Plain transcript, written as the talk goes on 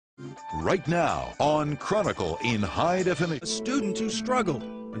right now on Chronicle in high definition. A student who struggled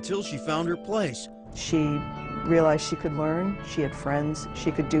until she found her place. She realized she could learn, she had friends,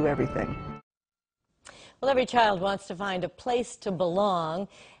 she could do everything. Well, every child wants to find a place to belong.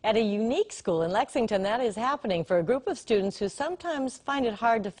 At a unique school in Lexington, that is happening for a group of students who sometimes find it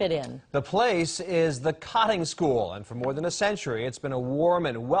hard to fit in. The place is the Cottingschool, and for more than a century, it's been a warm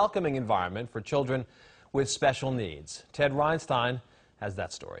and welcoming environment for children with special needs. Ted Reinstein has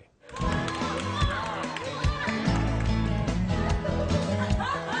that story.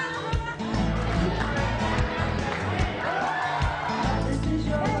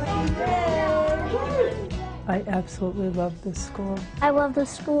 I absolutely love this school. I love the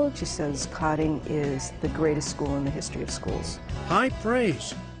school. She says Cotting is the greatest school in the history of schools. High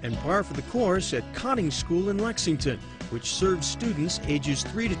praise and par for the course at Cottingschool in Lexington, which serves students ages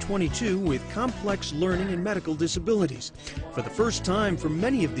 3 to 22 with complex learning and medical disabilities. For the first time for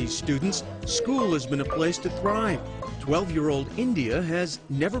many of these students, school has been a place to thrive. 12-year-old India has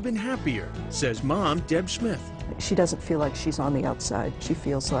never been happier, says mom Deb Smith. She doesn't feel like she's on the outside. She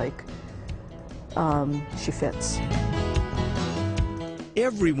feels like she fits.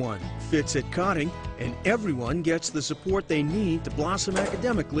 Everyone fits at Cotting, and everyone gets the support they need to blossom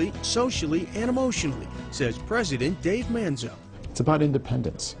academically, socially, and emotionally, says President Dave Manzo. It's about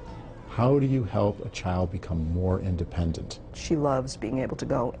independence. How do you help a child become more independent? She loves being able to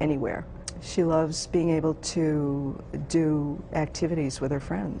go anywhere. She loves being able to do activities with her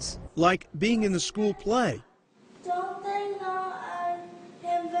friends. Like being in the school play. Don't they know I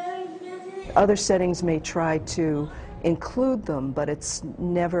am very busy? Other settings may try to include them, but it's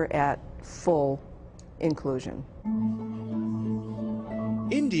never at full inclusion.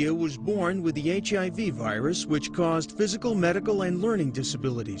 India was born with the HIV virus, which caused physical, medical, and learning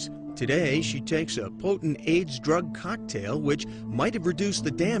disabilities. Today, she takes a potent AIDS drug cocktail, which might have reduced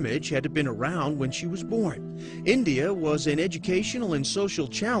the damage had it been around when she was born. India was an educational and social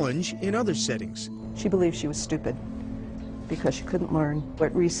challenge in other settings. She believed she was stupid because she couldn't learn.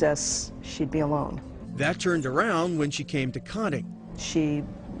 At recess, she'd be alone. That turned around when she came to Cotting. She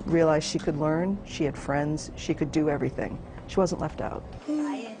realized she could learn, she had friends, she could do everything. She wasn't left out.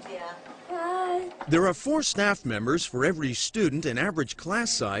 Hi, India. Hi. There are 4 staff members for every student, and average class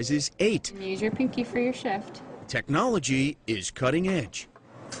size is 8. Use your pinky for your shift. Technology is cutting edge.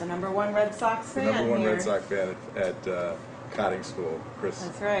 The #1 Red Sox fan The #1 here. Red Sox fan at Cottingschool, Chris.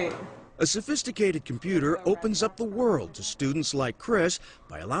 That's right. A sophisticated computer opens up the world to students like Chris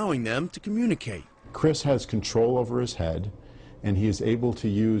by allowing them to communicate. Chris has control over his head, and he is able to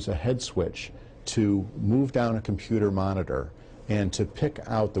use a head switch to move down a computer monitor and to pick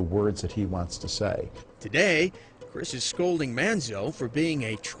out the words that he wants to say. Today, Chris is scolding Manzo for being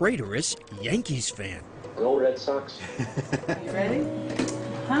a traitorous Yankees fan. Go Red Sox. You ready?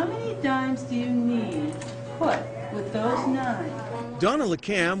 How many dimes do you need to put with those 9? Donna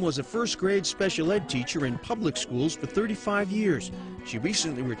LeCam was a first-grade special ed teacher in public schools for 35 years. She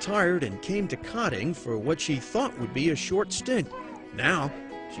recently retired and came to Cotting for what she thought would be a short stint. Now,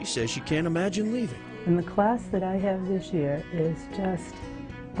 she says she can't imagine leaving. And the class that I have this year is just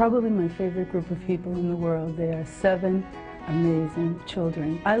probably my favorite group of people in the world. They are 7 amazing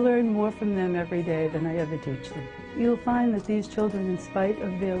children. I learn more from them every day than I ever teach them. You'll find that these children, in spite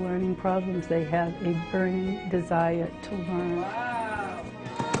of their learning problems, they have a burning desire to learn.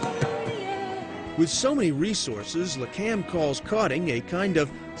 With so many resources, LeCam calls Cotting a kind of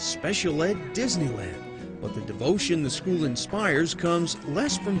special ed Disneyland. But the devotion the school inspires comes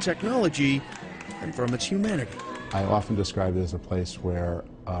less from technology than from its humanity. I often describe it as a place where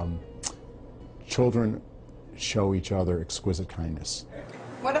children show each other exquisite kindness.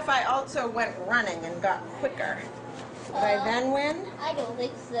 What if I also went running and got quicker? Would I then win? I don't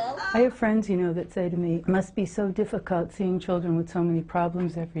think so. I have friends, that say to me, it must be so difficult seeing children with so many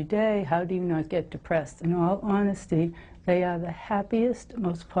problems every day. How do you not get depressed? In all honesty, they are the happiest,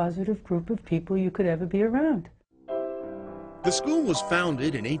 most positive group of people you could ever be around. The school was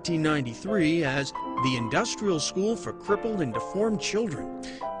founded in 1893 as the Industrial School for Crippled and Deformed Children.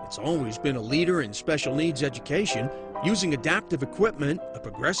 It's always been a leader in special needs education. Using adaptive equipment, a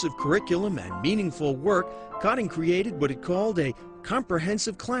progressive curriculum, and meaningful work, Cotting created what it called a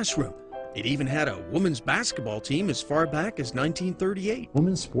comprehensive classroom. It even had a women's basketball team as far back as 1938.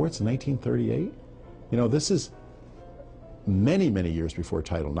 Women's sports in 1938? This is many, many years before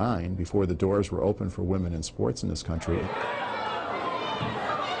Title IX, before the doors were open for women in sports in this country.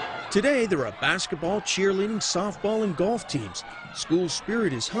 Today, there are basketball, cheerleading, softball, and golf teams. School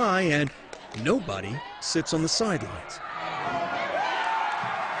spirit is high, and nobody sits on the sidelines.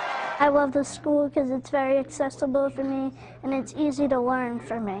 I love the school because it's very accessible for me and it's easy to learn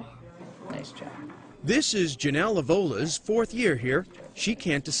for me. Nice job. This is Janelle Avola's 4th year here. She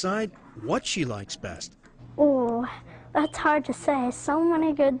can't decide what she likes best. Oh, that's hard to say. So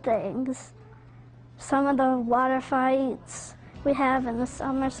many good things. Some of the water fights we have in the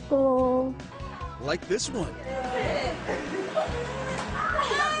summer school. Like this one.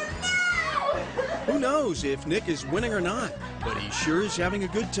 Who knows if Nick is winning or not, but he sure is having a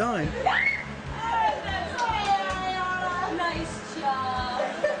good time. Nice job.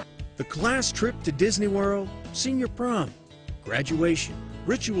 The class trip to Disney World, senior prom, graduation,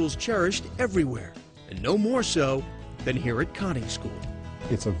 rituals cherished everywhere, and no more so than here at Cottingschool.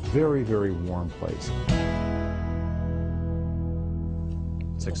 It's a very, very warm place.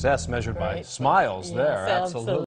 Success measured by Right. smiles Yes, there, absolutely.